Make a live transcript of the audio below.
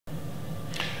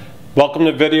Welcome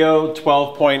to video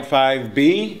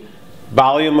 12.5b,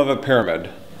 volume of a pyramid.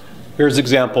 Here's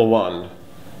example 1.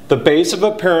 The base of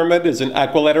a pyramid is an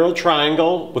equilateral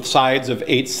triangle with sides of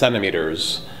 8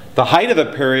 centimeters. The height of the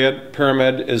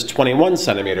pyramid is 21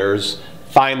 centimeters.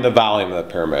 Find the volume of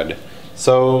the pyramid.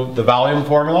 So the volume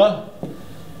formula,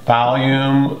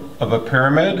 volume of a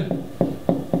pyramid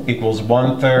equals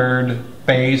 1/3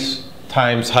 base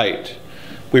times height.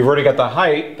 We've already got the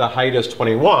height is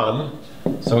 21.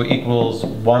 So equals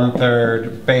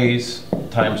 1/3 base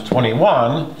times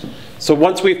 21. So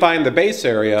once we find the base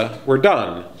area, we're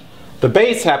done. The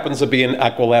base happens to be an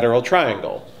equilateral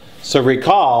triangle. So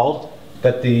recall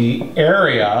that the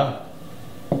area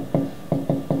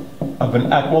of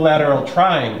an equilateral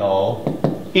triangle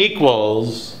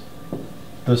equals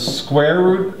the square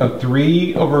root of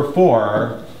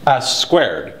 3/4 s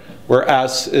squared, where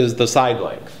s is the side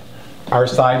length. Our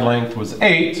side length was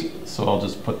 8, so I'll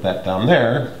just put that down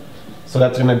there. So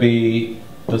that's going to be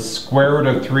the square root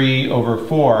of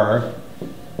 3/4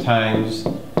 times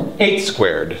 8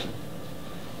 squared.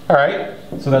 All right,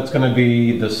 so that's going to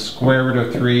be the square root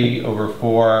of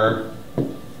 3/4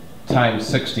 times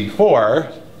 64.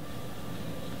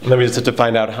 And then we just have to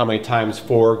find out how many times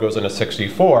 4 goes into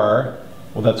 64.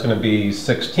 Well, that's going to be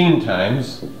 16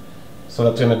 times. So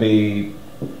that's going to be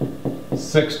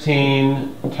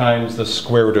 16 times the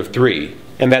square root of 3.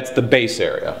 And that's the base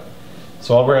area.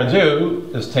 So all we're going to do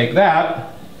is take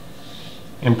that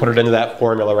and put it into that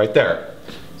formula right there.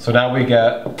 So now we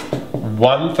get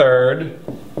 1/3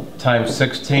 times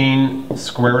 16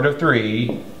 square root of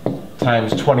 3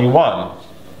 times 21.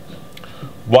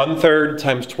 1/3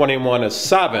 times 21 is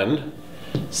 7.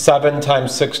 7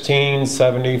 times 16,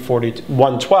 70, 40,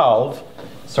 112.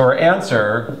 So our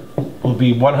answer will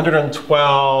be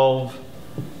 112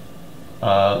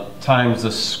 times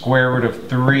the square root of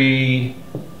 3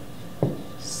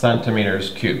 centimeters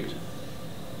cubed.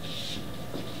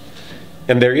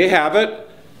 And there you have it,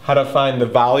 how to find the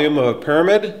volume of a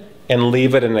pyramid and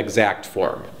leave it in exact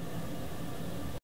form.